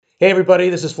Hey everybody,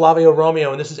 this is Flavio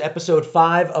Romeo, and this is episode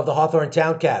 5 of the Hawthorne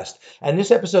Towncast. And this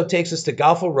episode takes us to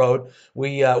Golfo Road.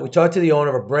 We talked to the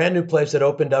owner of a brand new place that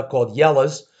opened up called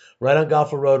Yella's, right on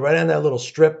Golfo Road, right on that little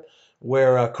strip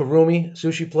where Kurumi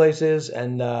sushi place is,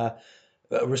 and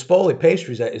Rispoli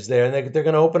Pastries is there, and they're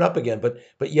going to open up again. But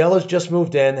Yella's just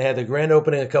moved in. They had the grand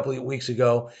opening a couple of weeks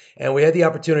ago, and we had the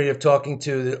opportunity of talking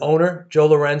to the owner, Joe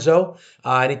Lorenzo,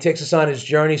 and he takes us on his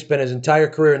journey. Spent his entire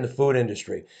career in the food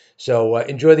industry. So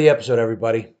enjoy the episode,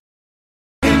 everybody.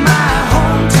 In my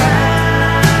hometown,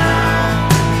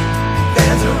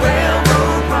 there's a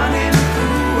railroad running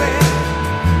through it.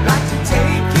 Like to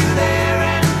take you there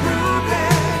and prove it.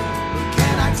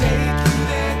 Can I take you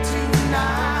there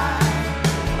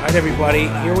tonight? All right, everybody,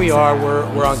 here we are.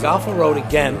 We're on Golfo Road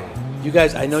again. You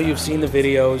guys, I know you've seen the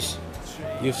videos.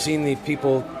 You've seen the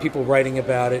people writing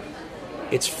about it.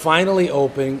 It's finally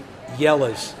open.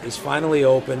 Yella's is finally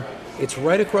open. It's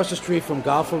right across the street from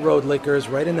Golfo Road Liquors,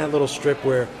 right in that little strip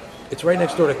where it's right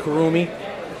next door to Kurumi,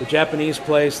 the Japanese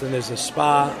place. Then there's a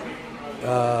spa,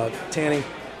 tanning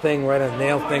thing,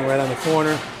 nail thing right on the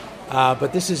corner.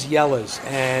 But this is Yella's,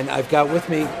 and I've got with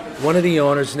me one of the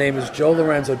owners. His name is Joe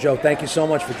Lorenzo. Joe, thank you so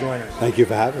much for joining us. Thank you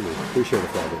for having me. Appreciate it,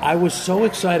 Father. I was so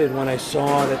excited when I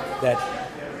saw that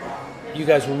you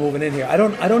guys were moving in here. I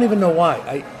don't even know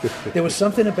why. There was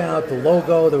something about the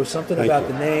logo. There was something about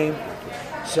the name.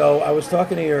 So I was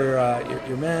talking to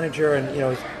your manager, and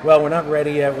we're not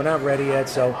ready yet.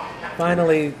 So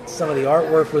finally, some of the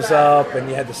artwork was up, and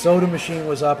you had the soda machine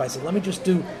was up. I said, let me just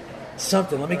do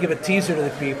something. Let me give a teaser to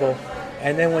the people.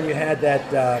 And then when you had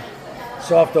that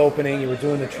soft opening, you were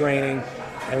doing the training,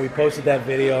 and we posted that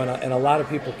video, and a lot of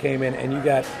people came in, and you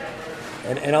got,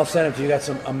 and I'll send it to you. You got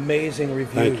some amazing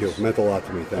reviews. Thank you. It meant a lot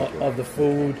to me. Thank you. Of the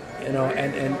food, and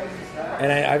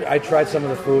I tried some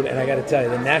of the food, and I got to tell you,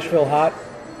 the Nashville Hot.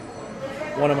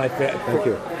 One of my favorites. Thank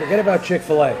you. Forget about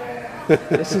Chick-fil-A.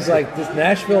 This is like this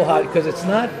Nashville Hot, because it's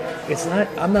not.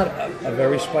 I'm not a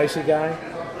very spicy guy.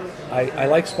 I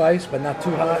like spice, but not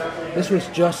too hot. This was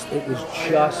just. It was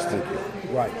just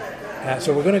right.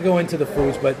 So we're going to go into the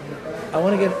foods, but I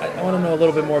want to know a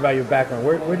little bit more about your background.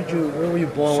 Where were you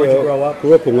born? Where did you grow up?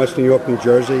 Grew up in West New York, New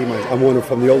Jersey. I'm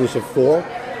from the oldest of four.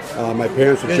 My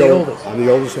parents were You're Joe. the oldest. I'm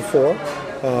the oldest of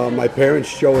four. My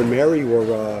parents, Joe and Mary,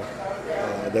 were.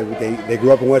 They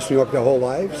grew up in West New York their whole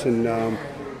lives, and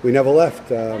we never left.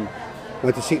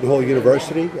 Went to Seton Hall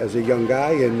University as a young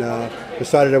guy, and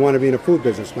decided I wanted to be in the food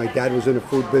business. My dad was in the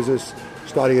food business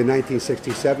starting in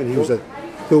 1967. He was a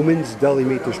Thuman's deli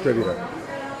meat distributor.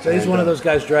 So he's one of those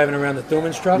guys driving around the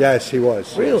Thuman's truck? Yes, he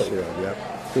was. Really? Yes,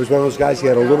 yeah. He was one of those guys. He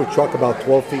had a little truck about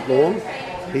 12 feet long.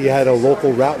 He had a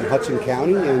local route in Hudson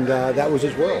County, and that was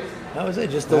his world. That was it.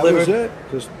 Just delivered. That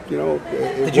was it. Just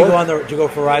Did you go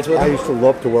for rides with him? I used to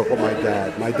love to work with my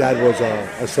dad. My dad was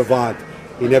a savant.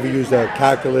 He never used a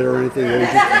calculator or anything. He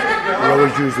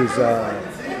always used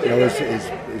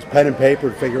his pen and paper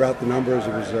to figure out the numbers.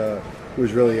 He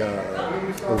was really a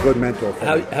good mentor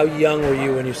for me. How young were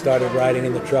you when you started riding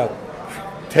in the truck?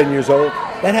 10 years old.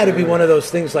 That had to be one of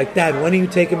those things like, Dad, when are you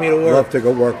taking me to work? Love to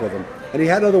go work with him. And he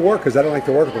had other work because I don't like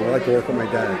to work with him. I like to work with my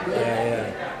dad.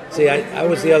 Yeah. See, I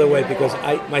was the other way because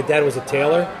my dad was a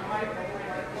tailor,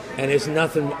 and there's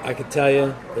nothing, I could tell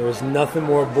you, there was nothing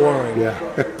more boring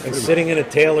than sitting in a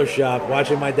tailor shop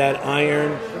watching my dad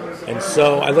iron and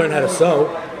sew. I learned how to sew.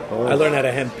 Oh. I learned how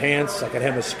to hem pants. I could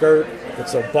hem a skirt. I could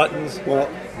sew buttons. Well,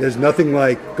 there's nothing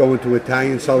like going to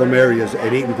Italian Salamerias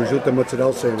and eating prosciutto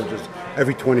mozzarella sandwiches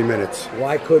every 20 minutes.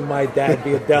 Why couldn't my dad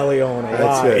be a deli owner?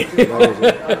 That's Why? it. That was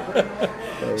it.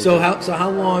 So how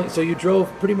long? So you drove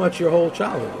pretty much your whole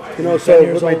childhood.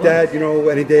 So with my dad,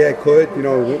 any day I could.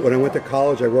 When I went to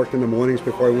college, I worked in the mornings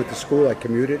before I went to school. I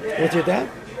commuted. With your dad?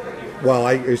 Well,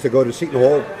 I used to go to Seton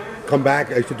Hall, come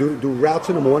back. I used to do routes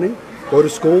in the morning, go to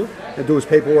school, and do his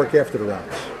paperwork after the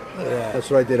routes. Yeah. That's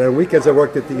what I did. On weekends, I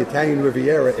worked at the Italian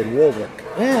Riviera in Warwick.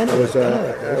 Yeah, I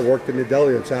know. I worked in the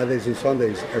deli on Saturdays and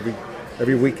Sundays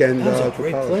every weekend. That was a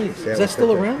great place. Yeah, Is that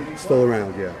still around? It's still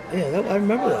around, yeah. Yeah, I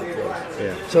remember that place.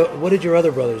 Yeah. So what did your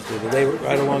other brothers do? Did they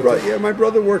ride along? Yeah, my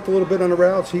brother worked a little bit on the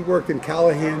routes. He worked in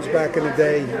Callahan's back in the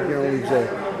day.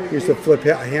 He used to flip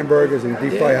hamburgers and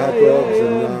deep fry hot dogs,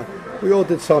 and we all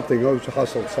did something. We always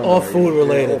hustled something. All food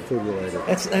related. Yeah, all food related.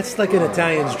 That's like an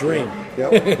Italian's dream.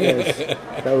 Yep. Yes,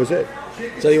 that was it.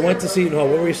 So you went to Seton Hall.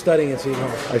 What were you studying at Seton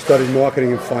Hall? I studied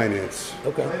marketing and finance.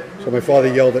 Okay. So my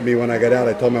father yelled at me when I got out.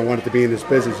 I told him I wanted to be in this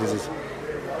business. He says,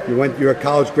 "You're a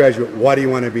college graduate. Why do you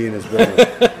want to be in this business?"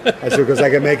 I said, "Because I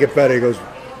can make it better." He goes,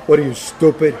 "What are you,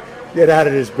 stupid? Get out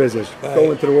of this business. Right.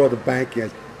 Go into the world of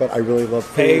banking." but I really love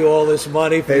food. Pay all this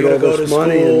money for Paid you to all go to this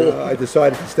money, school. and I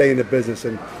decided to stay in the business.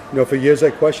 And for years I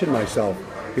questioned myself.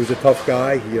 He was a tough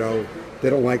guy.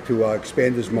 Didn't like to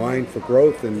expand his mind for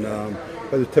growth, and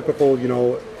was a typical,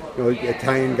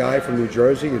 Italian guy from New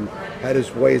Jersey, and had his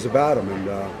ways about him.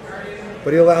 And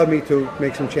but he allowed me to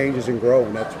make some changes and grow,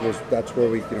 and that's where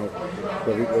we,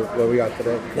 where we are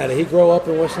today. Now, did he grow up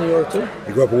in West New York too?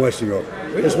 He grew up in West New York.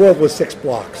 Really? His world was 6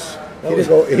 blocks. He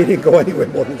didn't go anywhere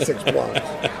more than 6 blocks.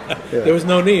 Yeah. There was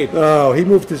no need. No, he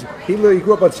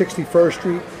grew up on 61st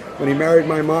Street. When he married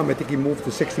my mom, I think he moved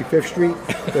to 65th Street.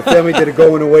 The family did a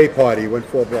going away party. He went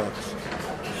 4 blocks.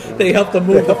 They helped him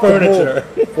move the furniture.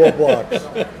 4 blocks.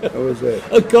 That was it.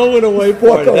 A going away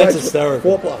party. That's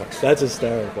hysterical. 4 blocks. That's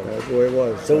hysterical. That's the way it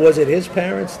was. So was it his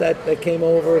parents that came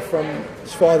over from?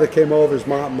 His father came over. His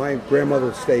mom, my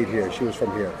grandmother stayed here. She was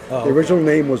from here. Oh. The original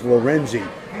name was Lorenzi.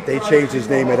 They changed his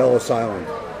name at Ellis Island.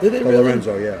 Did they To really?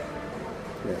 Lorenzo, yeah.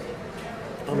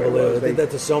 Unbelievable. They did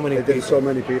that to so many They people. did to so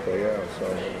many people, yeah. So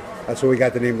that's where we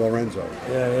got the name Lorenzo.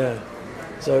 Yeah.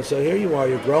 So here you are.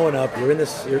 You're growing up. You're in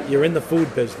this. You're in the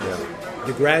food business.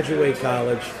 You graduate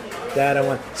college. Dad, I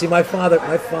want. See, my father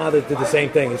did the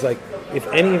same thing. He's like, if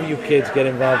any of you kids get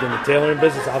involved in the tailoring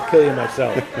business, I'll kill you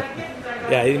myself.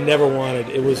 Yeah, he never wanted.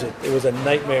 It was a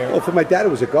nightmare. Well, for my dad, it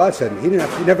was a godsend. He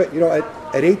never,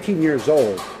 at 18 years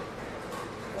old,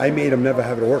 I made him never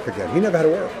have to work again. He never had to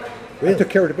work. Really? I took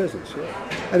care of the business, yeah.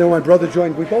 And then when my brother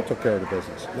joined, we both took care of the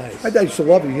business. Nice. My dad used to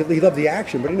love it. He loved the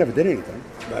action, but he never did anything.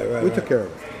 Right. We took care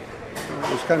of it.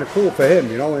 It was kind of cool for him,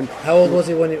 And How old was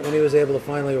he when he was able to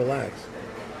finally relax?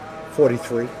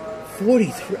 43.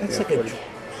 43. That's like 40.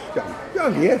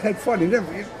 Young, he had fun. He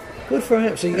never. good for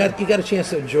him. So you got a chance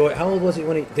to enjoy. How old was he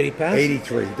when did he pass?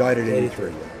 83. He died at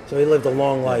 83. So he lived a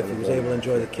long life. He was able to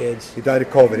enjoy the kids. He died of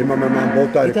COVID. Him and my mom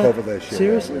both died of He died- COVID this year.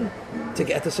 Seriously?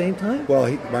 At the same time? Well,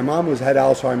 my mom had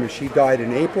Alzheimer's. She died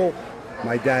in April.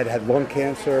 My dad had lung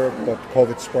cancer, but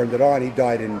COVID spurned it on. He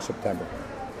died in September.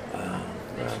 Wow.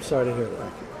 I'm sorry to hear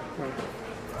that.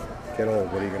 Get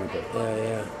old. What are you going to do?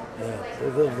 Yeah.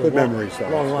 Good memories, though.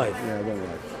 Long life. Yeah, long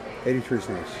life. 83 is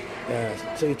nice.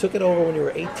 Yeah. So you took it over when you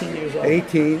were 18 years old?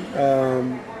 18.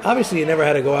 Obviously, you never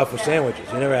had to go out for sandwiches.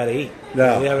 You never had to eat.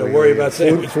 No. You never had to worry about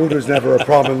sandwiches. Food was never a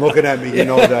problem. Looking at me, you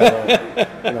know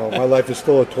that. My life is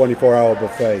still a 24-hour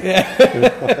buffet. Yeah.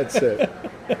 That's it.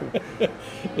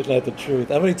 It's not the truth.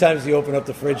 How many times do you open up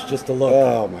the fridge just to look?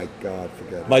 Oh, my God.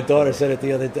 Forget it. My daughter said it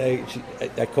the other day.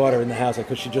 I caught her in the house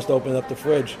because she just opened up the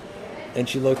fridge, and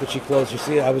she looked and she closed. You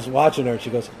see, I was watching her. And she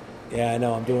goes, "Yeah, I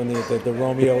know. I'm doing the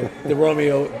Romeo. The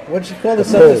Romeo. What did she call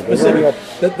this? Something specific.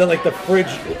 Like the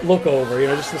fridge look over.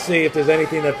 Just to see if there's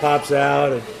anything that pops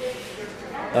out."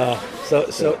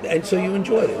 And so you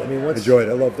enjoyed it. I mean, Enjoyed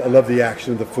it. I love the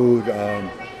action of the food.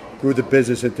 Grew the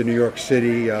business into New York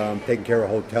City, taking care of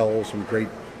hotels, some great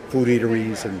food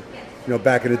eateries, and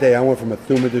back in the day, I went from a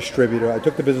Thuman distributor. I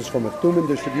took the business from a Thuman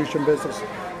distribution business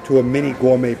to a mini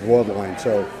gourmet broadline.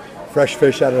 So, fresh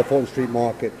fish out of the Fulton Street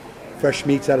Market, fresh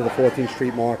meats out of the 14th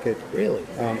Street Market. Really?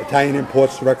 Italian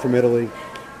imports direct from Italy,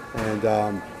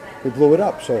 and we blew it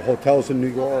up. So hotels in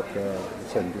New York,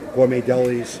 gourmet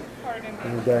delis,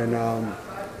 and then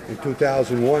in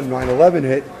 2001, 9/11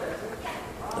 hit.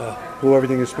 Blew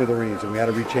everything in smithereens, and we had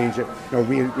to rechange it,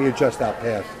 readjust our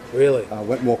path. Really?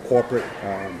 Went more corporate.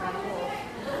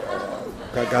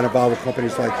 Got involved with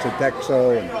companies like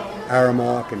Sodexo and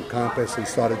Aramark and Compass, and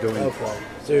started doing Okay.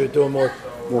 So you're doing more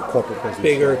corporate business.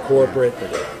 bigger corporate.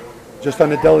 Just on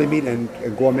the deli meat and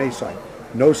gourmet side.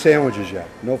 No sandwiches yet.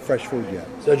 No fresh food yet.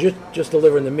 So just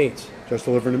delivering the meats. Just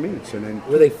delivering the meats, and then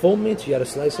Were they full meats? You had to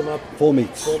slice them up. full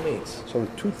meats. Full meats. So in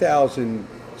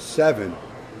 2007,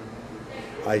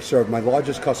 I served, my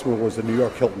largest customer was the New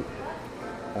York Hilton.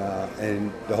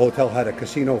 And the hotel had a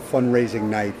casino fundraising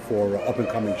night for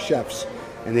up-and-coming chefs,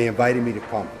 and they invited me to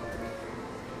come.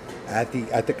 At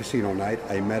the casino night,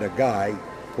 I met a guy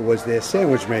who was their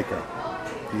sandwich maker.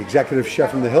 The executive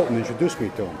chef from the Hilton introduced me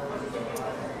to him.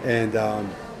 And the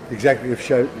executive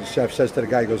chef says to the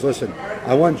guy, he goes, "Listen,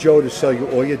 I want Joe to sell you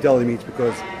all your deli meats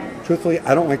because, truthfully,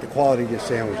 I don't like the quality of your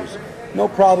sandwiches." "No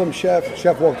problem, chef."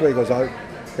 Chef walked away. He goes, I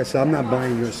said, "I'm not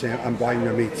buying your I'm buying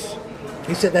your meats."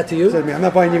 He said that to He you? said to me, "I'm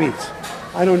not buying your meats.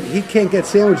 He can't get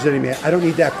sandwiches anymore. I don't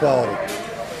need that quality.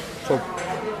 So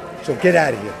get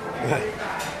out of here."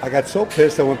 I got so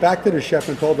pissed, I went back to the chef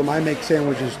and told him I make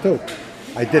sandwiches too.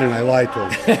 I didn't, I lied to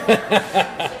him.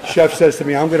 Chef says to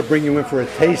me, "I'm going to bring you in for a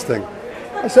tasting."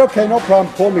 I said, "Okay, no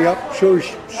problem, call me up." Sure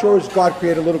as God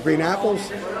created little green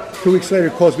apples. 2 weeks later,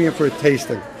 he calls me in for a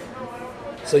tasting.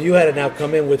 So you had to now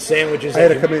come in with sandwiches I had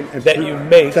to come in and that you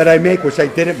make. that I make, which I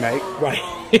didn't make. Right.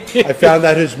 I found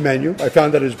out his menu. I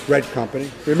found out his bread company.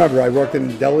 Remember, I worked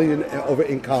in deli over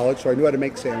in college, so I knew how to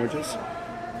make sandwiches.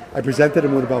 I presented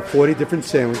him with about 40 different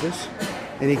sandwiches,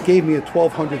 and he gave me a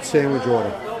 1,200 sandwich order.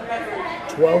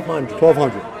 1,200.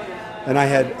 1,200. And I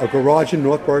had a garage in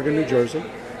North Bergen, New Jersey,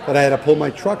 that I had to pull my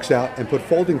trucks out and put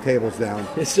folding tables down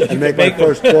So you and make could my make them.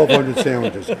 first 1,200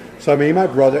 sandwiches. So me and my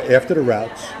brother, after the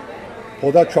routes,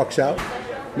 pulled our trucks out,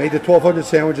 made the 1,200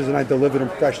 sandwiches, and I delivered them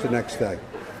fresh the next day.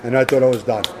 And I thought I was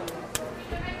done.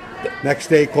 Next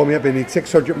day, he called me up and he need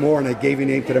 600 more, and I gave your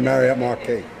name to the Marriott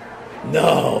Marquis.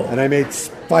 No. And I made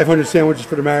 500 sandwiches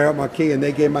for the Marriott Marquis, and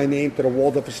they gave my name to the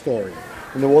Waldorf Astoria.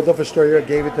 And the Waldorf Astoria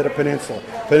gave it to the Peninsula.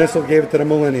 Peninsula gave it to the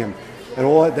Millennium. And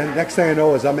the next thing I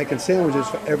know is I'm making sandwiches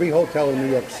for every hotel in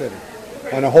New York City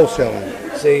on a wholesale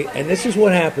end. See, and this is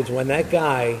what happens when that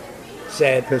guy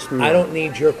said, Pissed me I off. don't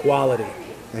need your quality.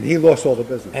 And he lost all the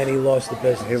business. And he lost the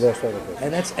business. He lost all the business.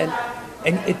 And that's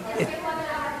and it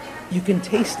you can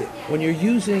taste it. When you're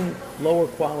using lower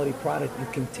quality product, you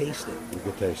can taste it. You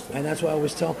could taste it. And that's why I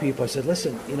always tell people, I said,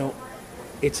 listen,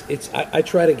 I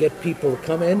try to get people to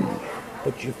come in,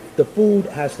 but the food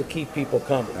has to keep people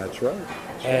coming. That's right.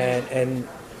 And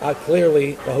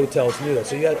clearly the hotels knew that.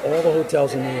 So you had all the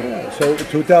hotels in New York. So in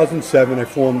 2007, I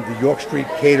formed the York Street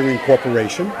Catering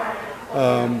Corporation.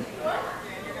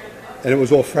 And it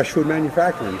was all fresh food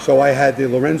manufacturing. So I had the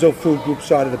Lorenzo Food Group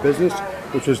side of the business,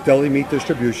 which was deli meat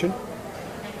distribution.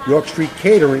 York Street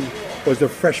Catering was the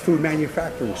fresh food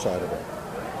manufacturing side of it.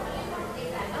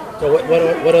 So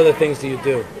what other things do you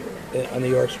do on the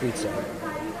York Street side?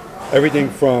 Everything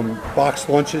from boxed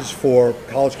lunches for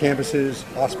college campuses,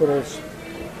 hospitals,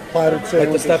 plattered Like the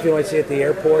sandwiches, stuff you might see at the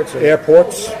airports? Or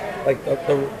airports, like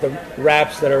the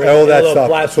wraps that are all in that little stuff.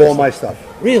 It's plastic all my stuff.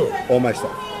 Really? All my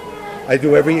stuff. I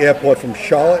do every airport from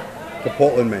Charlotte to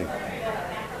Portland, Maine.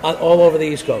 All over the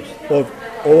East Coast? All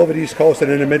over the East Coast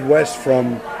and in the Midwest,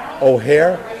 from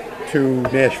O'Hare to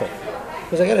Nashville.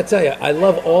 Because I got to tell you, I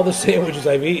love all the sandwiches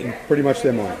I've eaten. Pretty much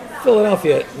they're mine.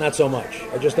 Philadelphia, not so much.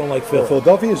 I just don't like Philly.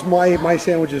 Philadelphia is my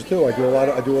sandwiches too.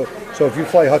 So if you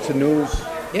fly Hudson News,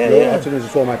 Yeah. Hudson News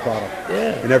is all my product.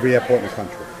 Yeah. In every airport in the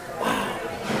country.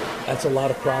 That's a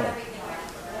lot of product.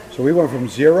 So we went from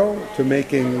zero to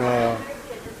making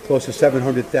close to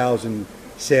 700,000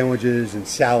 sandwiches and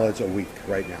salads a week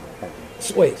right now.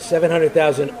 So wait,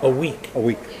 700,000 a week? A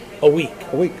week. A week.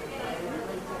 A week.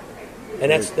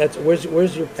 And that's where's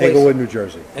your place? Englewood, New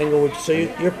Jersey. Englewood. So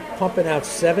you're pumping out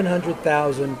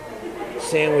 700,000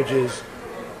 sandwiches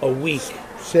a week.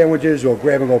 Sandwiches or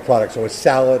grab-and-go products. So a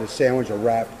salad, a sandwich, a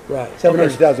wrap. Right.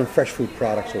 700,000 fresh food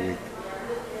products a week.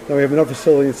 Now we have another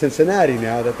facility in Cincinnati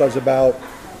now that does about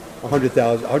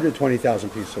 120,000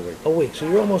 pieces a week. A week. So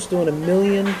you're almost doing 1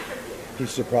 million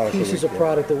Pieces of product pieces a week. of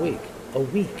product a week. A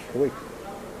week. A week.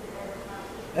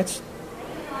 That's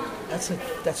a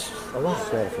lot. It's a lot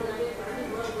of food.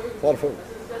 A lot of food.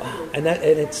 And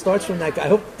it starts from that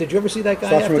guy. Did you ever see that guy?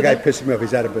 Starts from a after guy that? pissing me off.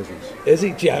 He's out of business. Is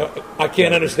he? Yeah, I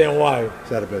can't understand why.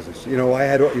 He's out of business.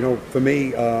 For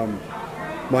me,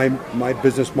 my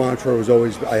business mantra was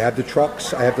always, I have the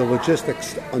trucks, I have the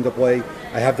logistics underplay,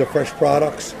 I have the fresh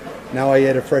products. Now I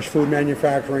added fresh food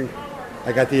manufacturing.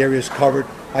 I got the areas covered.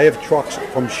 I have trucks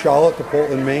from Charlotte to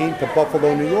Portland, Maine to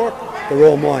Buffalo, New York. They're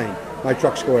all mine. My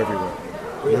trucks go everywhere.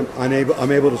 Really?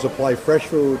 I'm able to supply fresh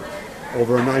food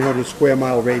over a 900 square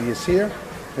mile radius here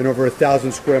and over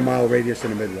 1,000 square mile radius in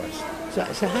the Midwest.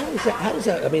 So how does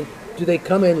that? I mean, do they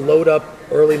come in, load up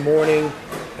early morning,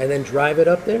 and then drive it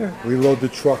up there? We load the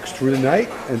trucks through the night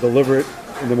and deliver it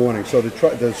in the morning. So the So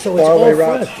it's all Sparway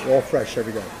routes, fresh? all fresh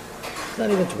every day. It's not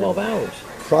even 12 hours.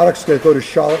 Products that go to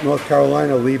Charlotte, North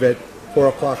Carolina, leave at 4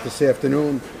 o'clock this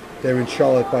afternoon. They're in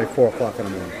Charlotte by 4 o'clock in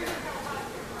the morning.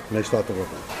 And they start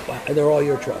delivering. Wow. And they're all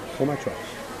your trucks. All my trucks.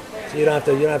 So you don't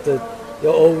have to, you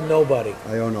owe nobody.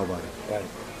 I owe nobody. Right.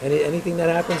 Anything that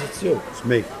happens, it's you. It's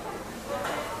me.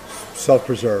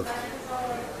 Self-preserved.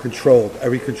 Controlled.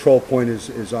 Every control point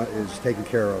is taken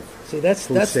care of. See, that's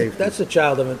safety. a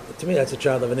child of to me that's a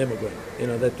child of an immigrant. You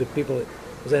know, that the people,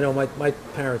 because I know my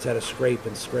parents had to scrape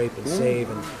and save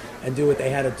and do what they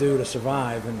had to do to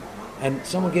survive, and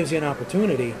someone gives you an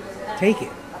opportunity, take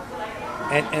it.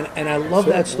 And I love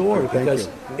that story Thank because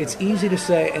you. it's easy to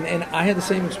say, and I had the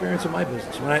same experience in my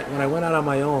business. When I went out on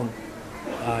my own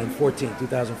in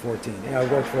 2014, I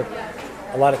worked for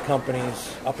a lot of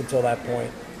companies up until that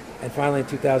point, and finally in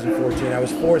 2014 I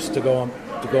was forced to go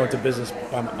into business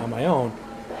on my own,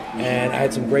 and I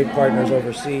had some great partners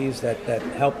overseas that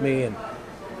helped me,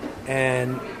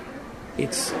 and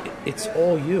it's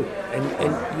all you,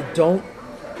 and you don't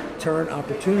turn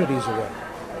opportunities away.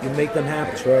 You make them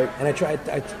happen. That's right. And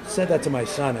I said that to my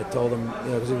son. I told him,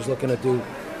 because he was looking to do,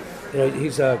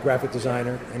 he's a graphic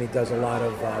designer and he does a lot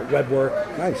of web work.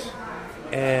 Nice.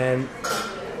 And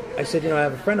I said, I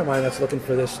have a friend of mine that's looking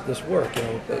for this work,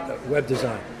 web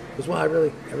design. He goes, well, I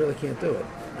really can't do it.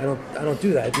 I don't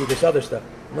do that. I do this other stuff.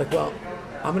 I'm like, well,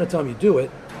 I'm going to tell him you do it,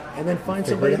 and then find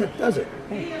somebody that does it,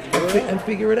 and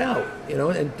figure it out,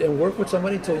 and work with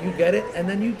somebody until you get it, and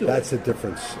then you do That's it. the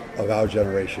difference of our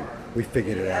generation. We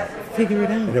figured it out. Figure it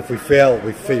out. And if we fail,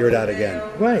 we figure it out again.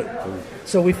 Right.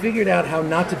 So we figured out how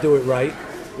not to do it right.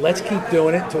 Let's keep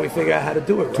doing it until we figure out how to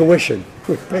do it right. Tuition.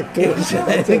 Exactly.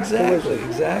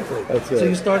 That's it. So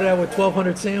you started out with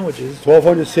 1,200 sandwiches.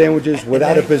 1,200 sandwiches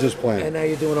without now a business plan. And now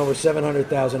you're doing over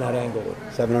 700,000 at Englewood.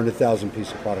 700,000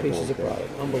 pieces of product. Pieces of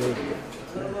product. Unbelievable.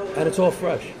 And it's all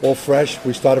fresh. All fresh.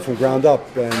 We started from ground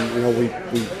up, and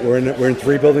we're in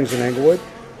 3 buildings in Englewood.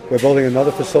 We're building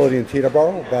another facility in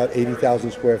Teterboro, about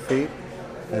 80,000 square feet,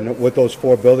 and with those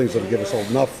 4 buildings, it'll give us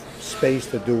enough space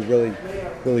to do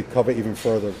really cover even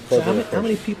further. So how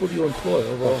many people do you employ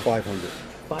overall? About 500.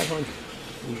 500.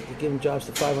 You give them jobs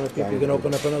to 500 people. You're going to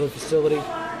open up another facility.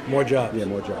 More jobs. Yeah,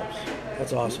 more jobs.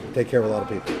 That's awesome. Take care of a lot of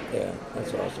people. Yeah,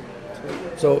 that's awesome.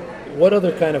 So what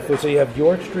other kind of food? So you have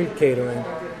York Street Catering,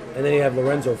 and then you have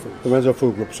Lorenzo Foods. Lorenzo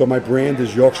Food Group. So my brand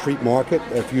is York Street Market.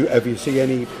 If you see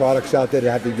any products out there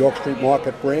that have the York Street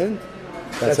Market brand,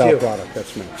 that's our you. product.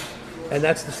 That's me. And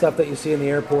that's the stuff that you see in the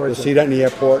airports. You'll see that in the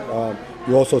airport.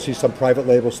 You also see some private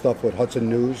label stuff with Hudson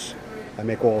News. I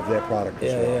make all of their product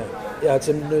as well. Yeah, it's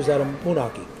in the news out of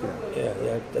Moonaki.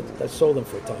 Yeah. That sold them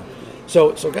for a time.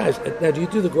 So guys, now do you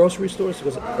do the grocery stores?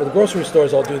 Or the grocery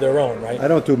stores all do their own, right? I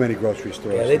don't do many grocery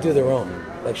stores. Yeah, they do their own.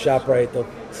 Like ShopRite, they'll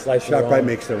slice their own. ShopRite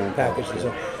makes their own packages.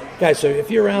 Guys, so if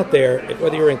you're out there,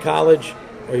 whether you're in college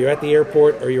or you're at the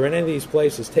airport or you're in any of these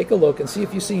places, take a look and see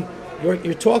if you see,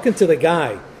 you're talking to the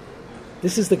guy.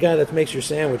 This is the guy that makes your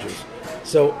sandwiches.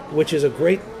 So, which is a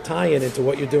great tie-in into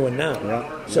what you're doing now.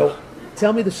 Yeah. So,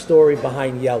 tell me the story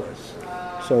behind Yella's.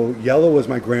 So Yella was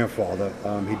my grandfather.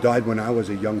 He died when I was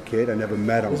a young kid. I never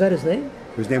met him. Was that his name?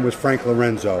 His name was Frank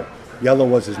Lorenzo. Yella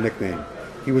was his nickname.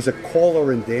 He was a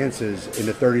caller in dances in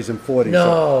the 30s and 40s.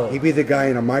 No. So he'd be the guy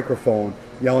in a microphone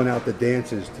yelling out the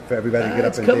dances for everybody to get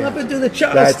up and come dance. up and do the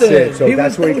Charleston. That's it. So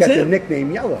that's where he got the him.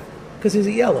 nickname Yella. Because he's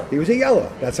a Yella. He was a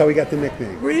Yella. That's how he got the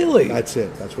nickname. Really? That's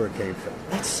it. That's where it came from.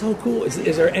 That's so cool.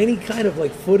 Is there any kind of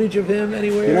footage of him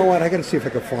anywhere? You know what? I got to see if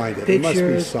I can find it. Pictures? It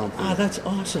must be something. Ah, that's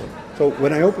awesome. So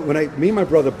me and my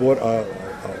brother bought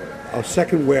a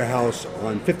second warehouse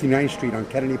on 59th Street on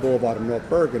Kennedy Boulevard in North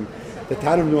Bergen. The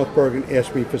town of North Bergen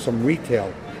asked me for some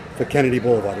retail for Kennedy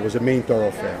Boulevard. It was a main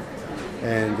thoroughfare.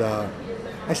 And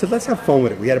I said, let's have fun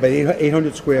with it. We had about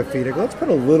 800 square feet. I go, let's put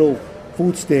a little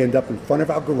food stand up in front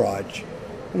of our garage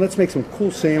and let's make some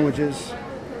cool sandwiches.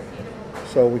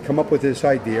 So we come up with this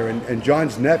idea, and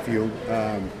John's nephew,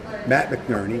 Matt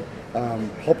McNerney,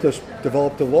 helped us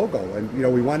develop the logo. And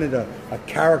we wanted a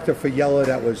character for Yella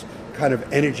that was kind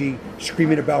of energy,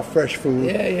 screaming about fresh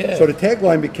food. Yeah. So the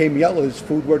tagline became Yella's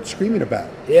food worth screaming about.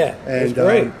 Yeah, and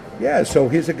great. So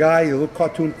here's a guy, a little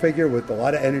cartoon figure with a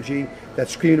lot of energy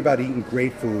that's screaming about eating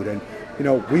great food. And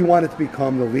we wanted to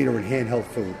become the leader in handheld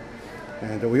food.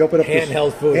 And we opened up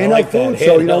handheld food. Handheld I like food. that.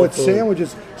 So Handheld it's food.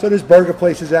 sandwiches. So there's burger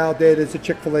places out there. There's the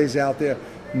Chick-fil-A's out there.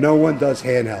 No one does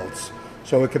handhelds.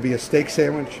 So it could be a steak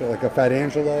sandwich, like a Fat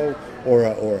Angelo, or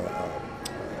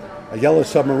a yellow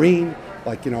submarine,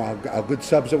 like our good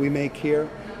subs that we make here.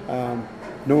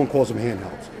 No one calls them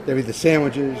handhelds. They're either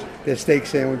sandwiches, they're steak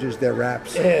sandwiches, they're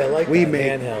wraps. Yeah, I like we that,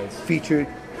 make handhelds. featured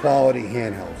quality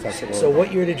handhelds. That's what So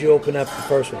what year did you open up the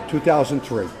first one?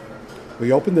 2003.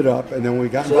 We opened it up, and then we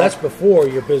got. So that's before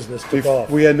your business took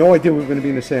off. We had no idea we were going to be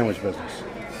in the sandwich business.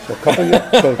 So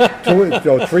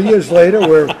 3 years later,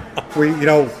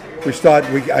 we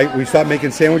start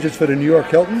making sandwiches for the New York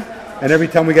Hilton, and every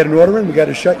time we get an order in, we got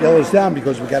to shut Yella's down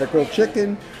because we got to grill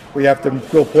chicken, we have to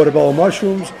grill portobello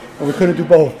mushrooms, and we couldn't do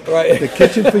both. Right. The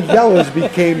kitchen for Yella's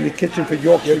became the kitchen for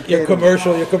York Street. Your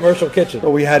commercial kitchen.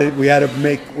 So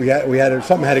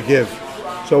something had to give.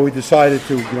 So we decided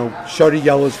to, shutter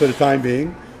Yella's for the time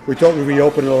being. We thought we'd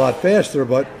reopen it a lot faster,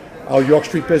 but our York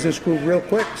Street business grew real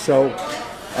quick. So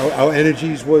our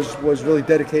energies was really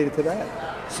dedicated to that.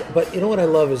 So, but you know what I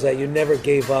love is that you never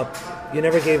gave up. You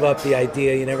never gave up the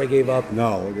idea. You never gave up.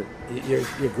 No. Your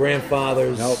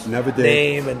grandfather's never did.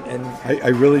 name and I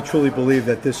really truly believe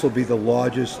that this will be the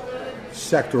largest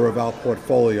sector of our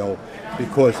portfolio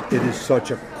because it is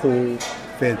such a cool,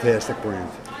 fantastic brand.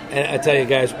 And I tell you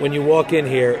guys, when you walk in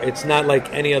here, it's not like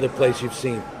any other place you've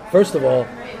seen. First of all,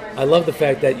 I love the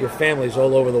fact that your family's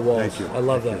all over the walls. Thank you. I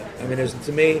love that. I mean,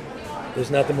 to me,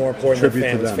 There's nothing more important than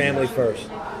Tribute to family. It's them, family yes. first.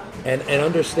 And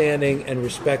understanding and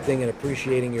respecting and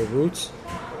appreciating your roots.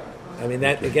 I mean,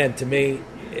 that, again, to me,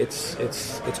 it's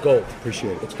gold.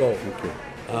 Appreciate it. It's gold. Thank you.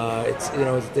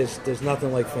 There's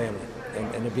nothing like family.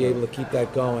 And to be able to keep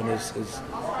that going is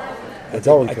It's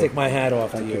always I good. take my hat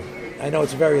off to Thank you. I know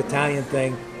it's a very Italian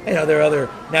thing. There are other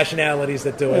nationalities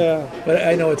that do it, Yeah. but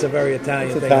I know it's a very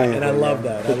Italian It's thing, Italian and I thing, love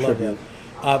yeah. that. Good I love tribute.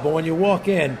 that. But when you walk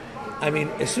in, I mean,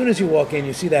 as soon as you walk in,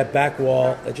 you see that back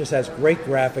wall. It just has great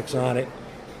graphics on it.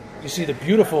 You see the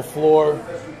beautiful floor.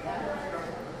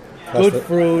 Good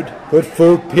food. Good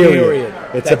food. Period.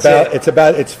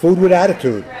 It's food with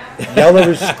attitude. Yella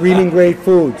is screaming great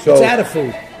food. So It's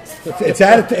attitude. It's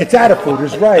attitude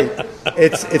is right.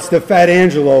 It's the Fat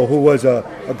Angelo who was a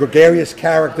gregarious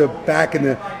character back in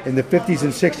the 50s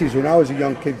and 60s when I was a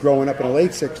young kid growing up in the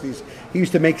late 60s. He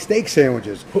used to make steak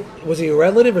sandwiches. Was he a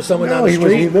relative or someone down the he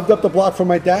street? lived up the block from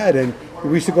my dad, and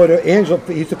we used to go to Angelo.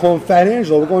 He used to call him Fat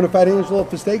Angelo. We're going to Fat Angelo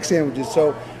for steak sandwiches.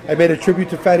 So I made a tribute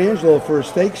to Fat Angelo for a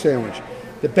steak sandwich.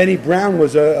 The Benny Brown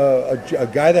was a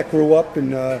guy that grew up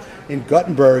in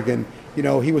Guttenberg, and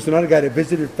he was another guy that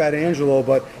visited Fat Angelo,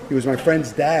 but he was my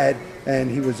friend's dad,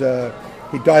 and he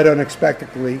died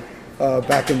unexpectedly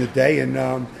back in the day,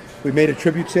 and we made a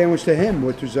tribute sandwich to him,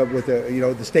 which was with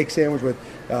the steak sandwich with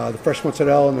the fresh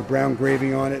mozzarella and the brown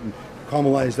gravy on it, and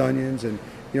caramelized onions, and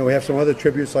we have some other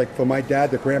tributes like for my dad,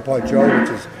 the Grandpa Joe, which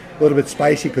is a little bit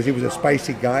spicy because he was a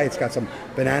spicy guy. It's got some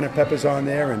banana peppers on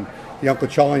there, and the Uncle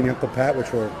Charlie and the Uncle Pat,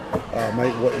 which were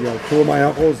two of my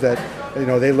uncles that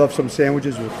they love some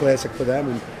sandwiches. Were classic for them,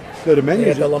 and the menu.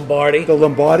 Yeah, the Lombardi. The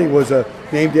Lombardi was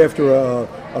named after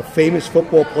a famous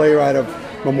football player out of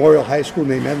Memorial High School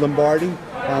named Ed Lombardi.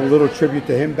 A little tribute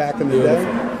to him back in the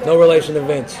day. No relation to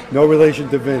Vince. No relation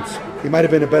to Vince. He might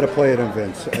have been a better player than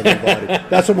Vince. Ed Lombardi.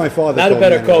 That's what my father Not a told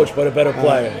better me. coach, but a better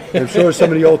player. I'm sure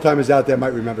some of the old timers out there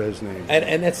might remember his name.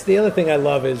 And that's the other thing I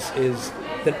love is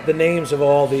the names of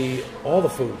all the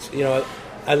foods.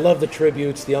 I love the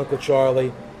tributes. The Uncle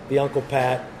Charlie, the Uncle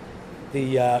Pat.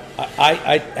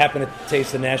 I happen to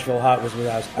taste the Nashville Hot was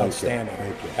outstanding.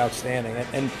 Thank you. Outstanding.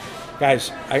 And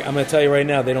guys, I'm going to tell you right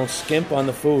now, they don't skimp on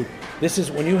the food. This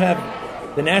is when you have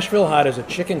the Nashville Hot is a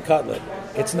chicken cutlet.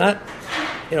 It's not.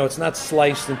 It's not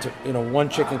sliced into one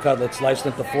chicken cutlet, sliced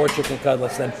into 4 chicken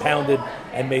cutlets, then pounded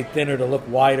and made thinner to look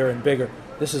wider and bigger.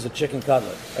 This is a chicken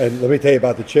cutlet. And let me tell you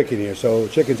about the chicken here. So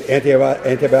chicken's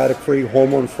antibiotic-free,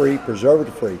 hormone-free,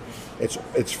 preservative-free.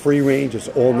 It's free range. It's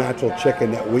all natural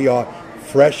chicken that we are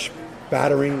fresh,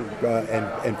 battering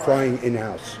and frying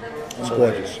in-house. It's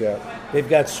gorgeous. Yeah. They've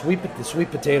got the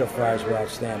sweet potato fries were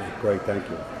outstanding. Great. Thank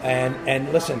you. And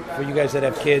listen, for you guys that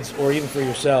have kids or even for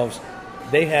yourselves,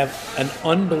 they have an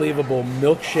unbelievable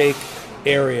milkshake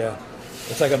area.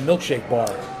 It's like a milkshake bar.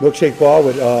 Milkshake bar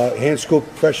with hand-scooped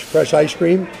fresh ice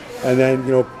cream, and then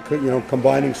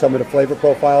combining some of the flavor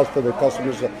profiles for the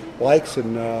customers' likes,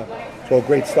 and it's all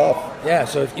great stuff. Yeah,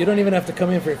 so you don't even have to come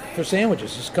in for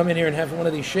sandwiches. Just come in here and have one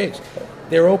of these shakes.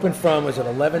 They're open from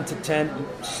 11 to 10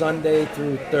 Sunday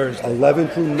through Thursday. 11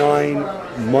 through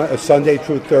 9 Sunday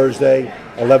through Thursday.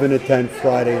 11 to 10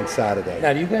 Friday and Saturday.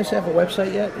 Now, do you guys have a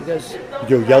website yet? You guys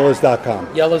do Yellas.com.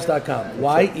 Yellas.com.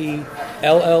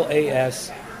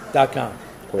 YELLAS.com.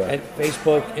 Correct. And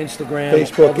Facebook, Instagram.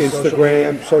 Facebook,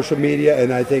 Instagram, social media,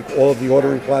 and I think all of the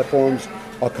ordering platforms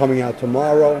are coming out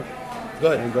tomorrow.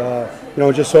 Good. And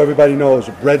just so everybody knows,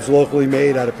 bread's locally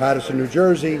made out of Paterson, New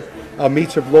Jersey. Our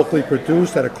meats are locally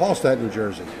produced out of Carlstadt, New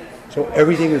Jersey. So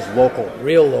everything is local.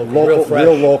 Real local, real fresh.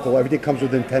 Real local. Everything comes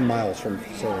within 10 miles from the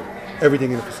facility.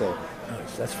 Everything in the facility.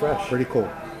 Nice. That's fresh. Pretty cool.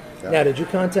 Yeah. Now, did you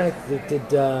talk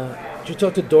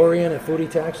to Dorian at Foodie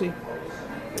Taxi?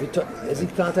 Has he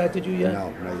contacted you yet? No,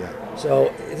 not yet.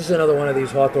 So this is another one of these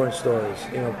Hawthorne stories.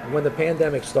 When the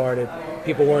pandemic started,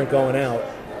 people weren't going out,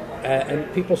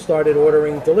 and people started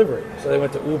ordering delivery. So they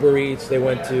went to Uber Eats, they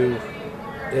went to,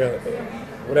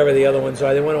 whatever the other ones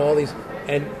are. They went to all these,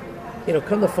 and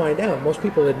come to find out, most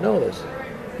people didn't know this.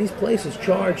 These places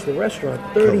charge the restaurant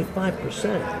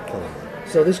 35%.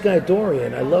 So this guy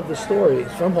Dorian, I love the story.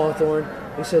 He's from Hawthorne.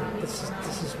 He said, "This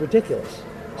is ridiculous."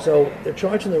 So they're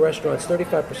charging the restaurants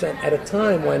 35% at a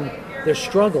time when they're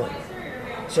struggling.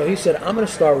 So he said, "I'm going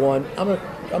to start one. I'm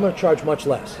going to charge much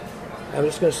less. I'm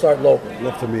just going to start local."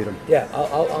 Love to meet him. Yeah,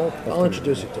 I'll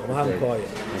introduce you to him. I'll have him call you.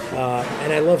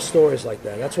 And I love stories like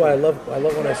that. That's why I love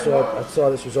when I saw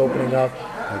this was opening up.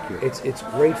 Thank you. It's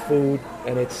great food,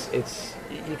 and it's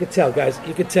you could tell, guys.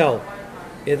 You could tell.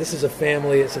 Yeah, this is a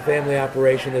family. It's a family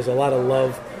operation. There's a lot of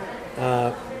love.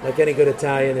 Like any good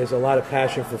Italian, there's a lot of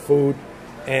passion for food,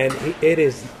 and he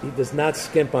does not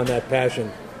skimp on that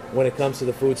passion when it comes to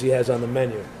the foods he has on the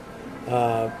menu.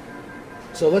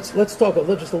 So let's talk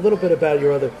just a little bit about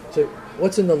your other. So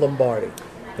what's in the Lombardi?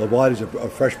 Lombardi is a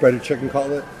fresh breaded chicken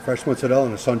cutlet, fresh mozzarella,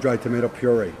 and a sun-dried tomato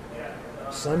puree.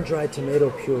 Sun-dried tomato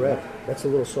puree. That's a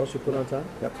little sauce you put on top?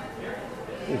 Yep.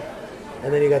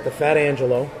 And then you got the Fat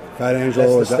Angelo. Fat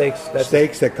Angelo That's is the steaks.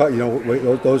 steaks that cut. You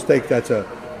know, those steaks. That's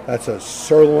a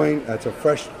sirloin. That's a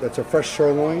fresh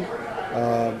sirloin.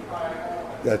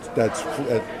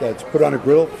 That's put on a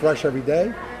griddle, fresh every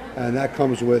day, and that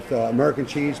comes with American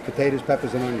cheese, potatoes,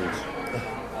 peppers, and onions.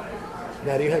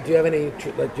 Now, do you have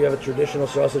a traditional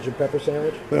sausage and pepper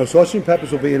sandwich? Sausage and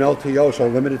peppers will be an LTO, so a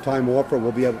limited time offer.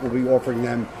 We'll be offering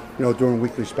them, during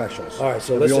weekly specials. All right,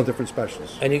 so there'll be all listen, different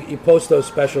specials. And you post those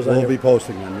specials on We'll be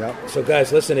posting them, yeah. So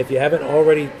guys, listen, if you haven't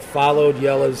already followed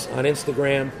Yella's on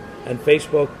Instagram and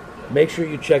Facebook, make sure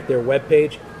you check their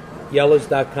webpage,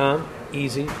 yellas.com,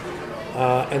 easy,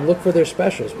 and look for their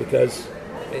specials because,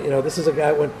 this is a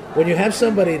guy, when you have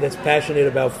somebody that's passionate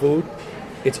about food,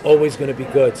 it's always going to be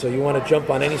good. So you want to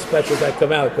jump on any specials that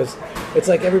come out because it's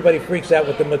like everybody freaks out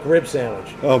with the McRib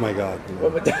sandwich. Oh, my God.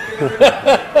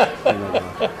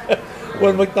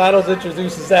 When McDonald's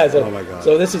introduces that. So, oh, my God.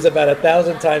 So this is about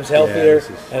 1,000 times healthier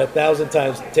Yeah, and 1,000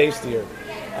 times tastier.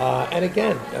 And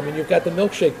again, you've got the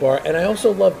milkshake bar. And I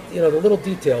also love, the little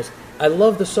details. I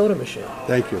love the soda machine.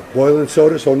 Thank you. Boiling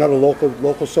soda, so not a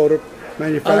local soda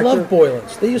manufacturer. I love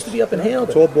Boylan's. They used to be up in Haledon.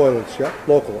 It's all Boylan's, yeah.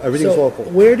 Local. Everything's So local.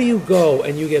 where do you go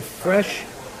and you get fresh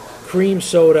cream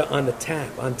soda on tap?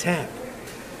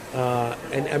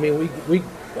 And I mean,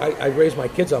 I raise my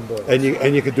kids on Boylan's.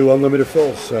 And you could do unlimited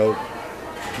fills. So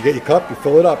you get your cup, you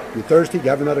fill it up. You're thirsty, you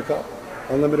have another cup.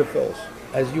 Unlimited fills.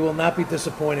 As you will not be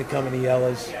disappointed coming to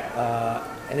Yella's.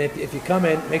 And if you come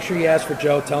in, make sure you ask for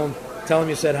Joe. Tell him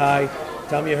you said hi.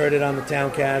 Tell him you heard it on the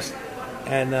Towncast.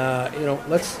 And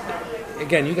let's.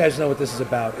 Again, you guys know what this is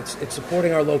about. It's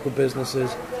supporting our local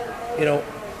businesses. The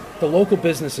local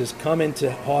businesses come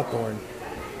into Hawthorne.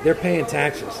 They're paying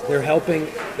taxes. They're helping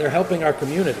our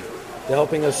community. They're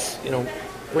helping us,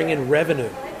 bring in revenue.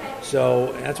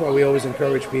 So that's why we always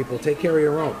encourage people, take care of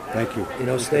your own. Thank you.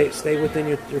 Stay within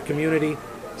your community,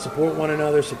 support one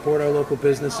another, support our local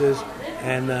businesses,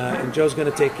 and Joe's going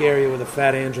to take care of you with a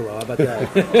Fat Angelo. How about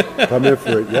that? Come in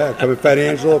for it, yeah. Come in, Fat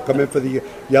Angelo. Come in for the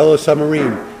Yellow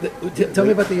Submarine. Tell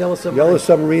me about the Yellow Submarine. Yellow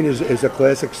Submarine is a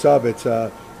classic sub. It's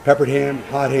peppered ham,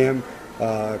 hot ham,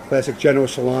 classic Genoa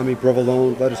salami,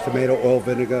 provolone, lettuce, tomato, oil,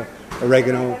 vinegar,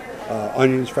 oregano,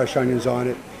 onions, fresh onions on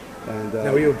it. And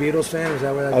now, were you a Beatles fan? Is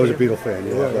that where that I was a came? Beatles fan,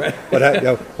 yeah. Yeah, right. But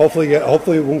hopefully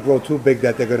it won't grow too big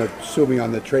that they're going to sue me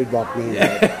on the trademark name.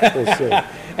 We'll see.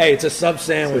 Hey, it's a sub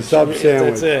sandwich. It's a sub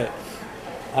sandwich. That's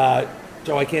it.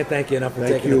 Joe, I can't thank you enough for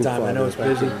taking the time. I know it's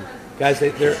Father. busy. Guys,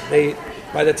 they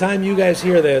by the time you guys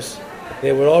hear this,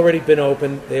 they would already been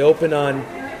open. They opened on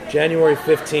January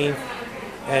 15th.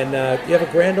 And do you have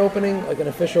a grand opening, like an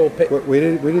official? We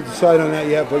didn't decide on that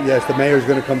yet, but yes, the mayor's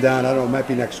going to come down. I don't know, it might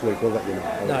be next week. We'll let you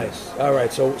know. Nice. All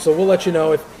right, so we'll let you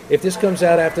know if this comes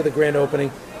out after the grand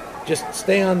opening. Just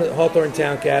stay on the Hawthorne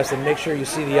Towncast and make sure you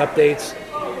see the updates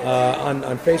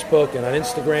on Facebook and on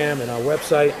Instagram and our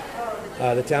website,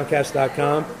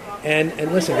 thetowncast.com.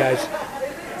 And listen, guys,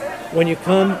 when you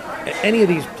come any of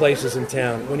these places in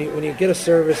town, when you get a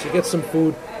service, you get some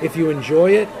food, if you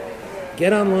enjoy it,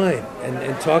 get online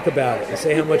and talk about it and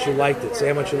say how much you liked it, say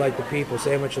how much you like the people,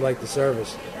 say how much you like the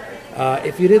service.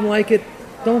 If you didn't like it,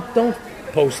 don't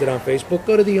post it on Facebook.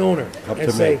 Go to the owner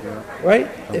and say, right?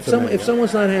 If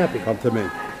someone's not happy, come to me.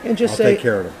 And just I'll say, take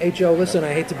care of them. Hey Joe, listen,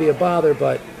 I hate to be a bother,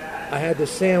 but I had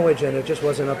this sandwich and it just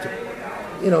wasn't up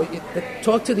to.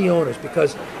 Talk to the owners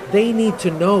because they need to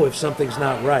know if something's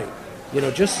not right.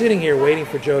 Just sitting here waiting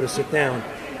for Joe to sit down.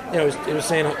 He was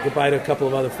saying goodbye to a couple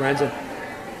of other friends and.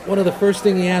 One of the first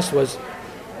thing he asked was,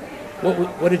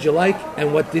 what did you like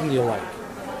and what didn't you like?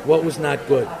 What was not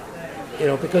good?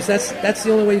 Because that's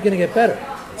the only way you're going to get better.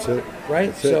 That's it.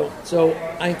 Right? So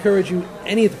I encourage you,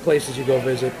 any of the places you go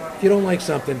visit, if you don't like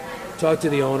something, talk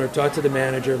to the owner, talk to the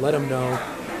manager, let them know.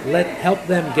 Help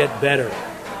them get better.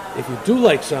 If you do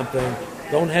like something,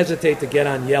 don't hesitate to get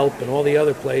on Yelp and all the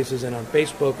other places and on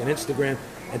Facebook and Instagram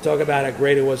and talk about how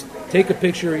great it was. Take a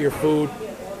picture of your food,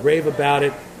 rave about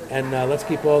it. And let's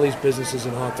keep all these businesses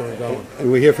in Hawthorne going. And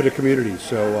we're here for the community,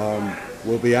 so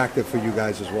we'll be active for you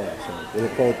guys as well. So we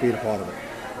look forward to being a part of it.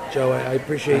 Joe, I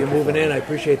appreciate you moving in. I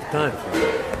appreciate the time.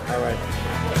 All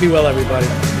right. Be well, everybody.